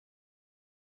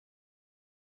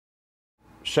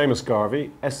Seamus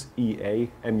Garvey,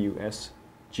 Seamus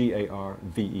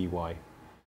Garvey.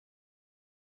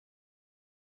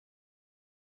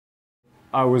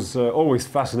 I was always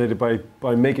fascinated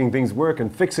by making things work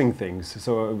and fixing things,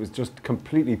 so I was just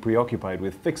completely preoccupied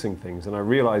with fixing things, and I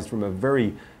realized from a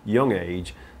very young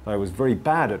age that I was very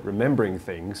bad at remembering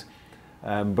things,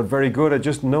 but very good at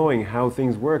just knowing how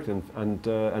things worked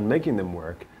and making them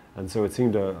work. And so it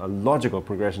seemed a logical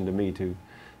progression to me to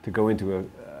go into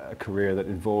a career that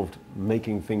involved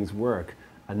making things work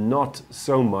and not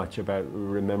so much about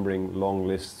remembering long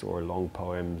lists or long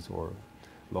poems or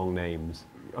long names.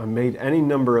 I made any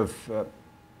number of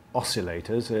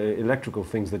oscillators, electrical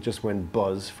things that just went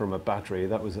buzz from a battery.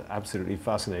 That was absolutely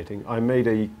fascinating. I made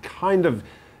a kind of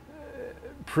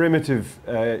primitive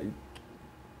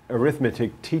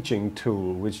arithmetic teaching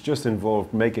tool which just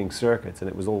involved making circuits, and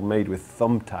it was all made with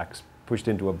thumbtacks pushed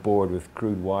into a board with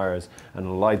crude wires and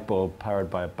a light bulb powered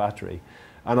by a battery.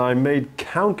 And I made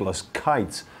countless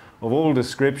kites of all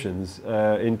descriptions,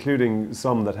 including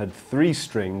some that had 3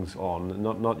 strings on,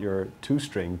 not your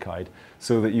 2-string kite,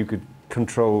 so that you could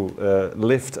control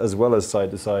lift as well as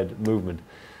side-to-side movement.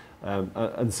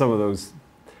 And some of those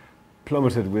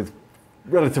plummeted with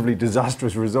relatively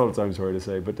disastrous results, I'm sorry to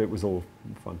say, but it was all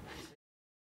fun.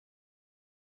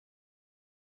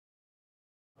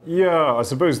 Yeah, I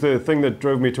suppose the thing that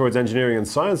drove me towards engineering and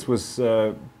science was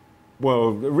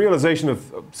well, the realization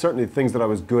of certainly things that I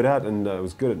was good at, and I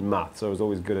was good at maths. I was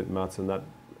always good at maths, and that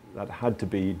had to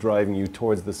be driving you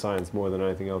towards the science more than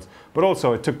anything else. But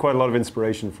also I took quite a lot of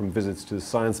inspiration from visits to the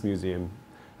Science Museum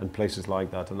and places like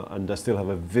that, and I still have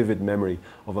a vivid memory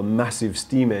of a massive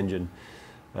steam engine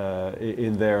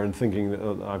in there, and thinking that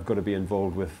I've got to be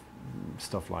involved with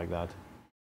stuff like that.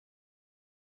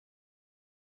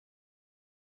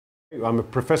 I'm a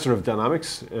professor of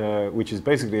dynamics, which is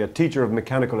basically a teacher of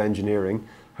mechanical engineering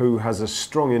who has a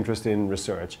strong interest in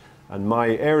research. And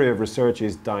my area of research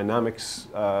is dynamics,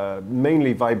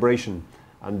 mainly vibration,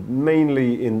 and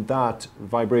mainly in that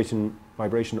vibration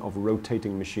of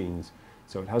rotating machines.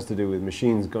 So it has to do with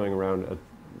machines going around at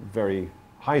very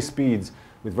high speeds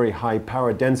with very high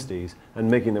power densities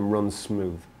and making them run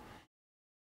smooth.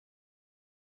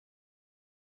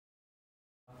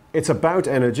 It's about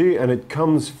energy, and it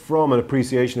comes from an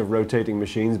appreciation of rotating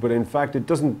machines, but in fact it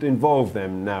doesn't involve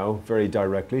them now very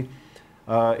directly.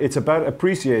 It's about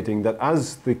appreciating that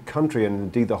as the country, and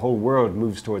indeed the whole world,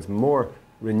 moves towards more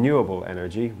renewable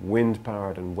energy,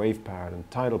 wind-powered and wave-powered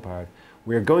and tidal-powered,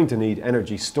 we're going to need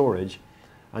energy storage,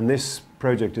 and this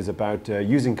project is about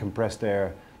using compressed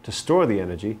air to store the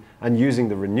energy and using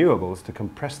the renewables to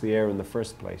compress the air in the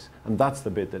first place. And that's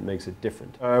the bit that makes it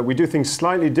different. We do things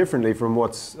slightly differently from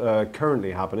what's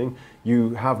currently happening.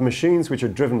 You have machines which are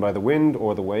driven by the wind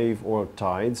or the wave or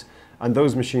tides, and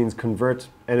those machines convert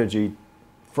energy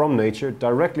from nature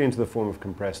directly into the form of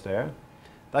compressed air.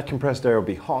 That compressed air will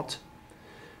be hot.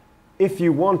 If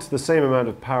you want the same amount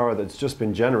of power that's just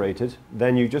been generated,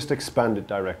 then you just expand it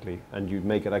directly and you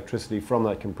make electricity from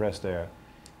that compressed air.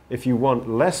 If you want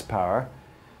less power,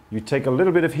 you take a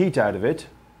little bit of heat out of it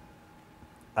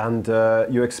and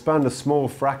you expand a small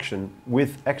fraction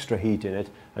with extra heat in it,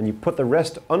 and you put the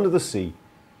rest under the sea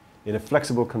in a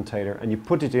flexible container, and you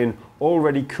put it in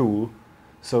already cool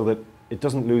so that it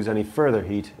doesn't lose any further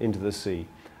heat into the sea.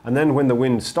 And then when the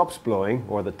wind stops blowing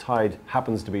or the tide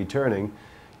happens to be turning,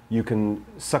 you can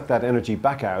suck that energy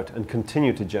back out and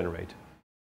continue to generate.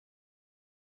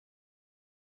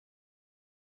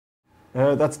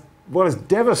 Well, it's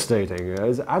devastating.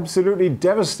 It's absolutely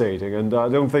devastating, and I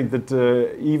don't think that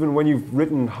even when you've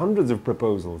written hundreds of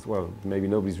proposals, well, maybe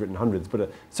nobody's written hundreds,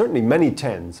 but certainly many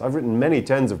tens. I've written many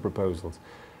tens of proposals,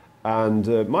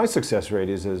 and my success rate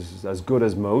is as good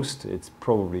as most. It's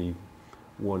probably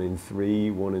 1 in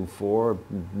 3, 1 in 4,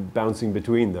 bouncing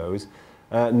between those.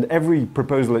 And every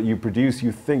proposal that you produce,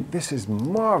 you think, this is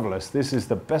marvelous. This is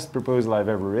the best proposal I've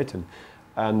ever written.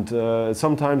 And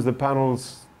sometimes the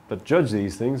panels that judge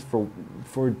these things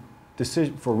for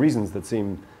reasons that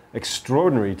seem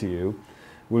extraordinary to you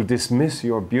will dismiss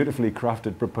your beautifully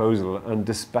crafted proposal and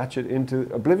dispatch it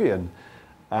into oblivion.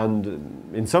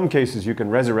 And in some cases you can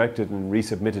resurrect it and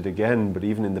resubmit it again, but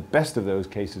even in the best of those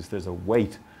cases there's a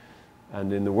wait.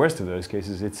 And in the worst of those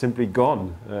cases it's simply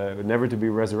gone, never to be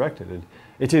resurrected. And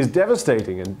it is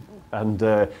devastating, and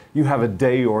you have a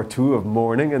day or two of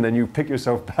mourning, and then you pick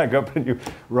yourself back up and you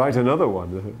write another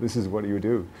one. This is what you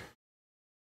do.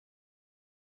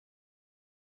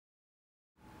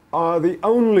 The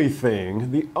only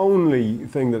thing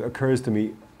that occurs to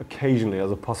me occasionally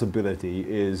as a possibility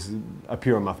is a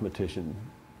pure mathematician.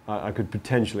 I could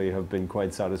potentially have been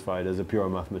quite satisfied as a pure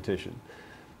mathematician.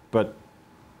 But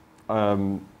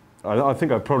I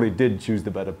think I probably did choose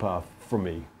the better path for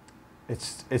me.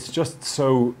 It's just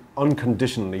so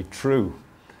unconditionally true.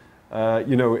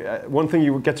 One thing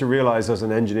you get to realize as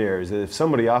an engineer is that if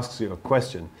somebody asks you a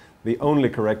question, the only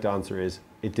correct answer is,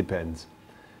 it depends.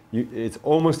 It's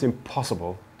almost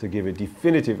impossible to give a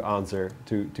definitive answer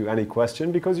to any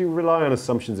question because you rely on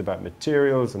assumptions about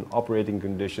materials and operating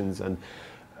conditions and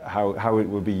how it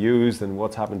will be used and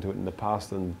what's happened to it in the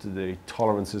past and the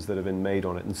tolerances that have been made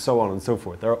on it and so on and so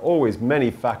forth. There are always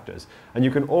many factors and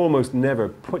you can almost never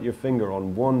put your finger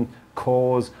on one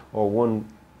cause or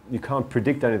you can't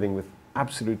predict anything with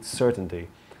absolute certainty.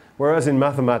 Whereas in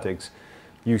mathematics,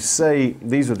 you say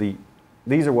these are the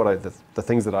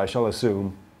things that I shall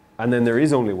assume, and then there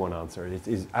is only one answer. It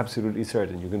is absolutely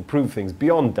certain. You can prove things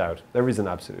beyond doubt. There is an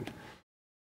absolute.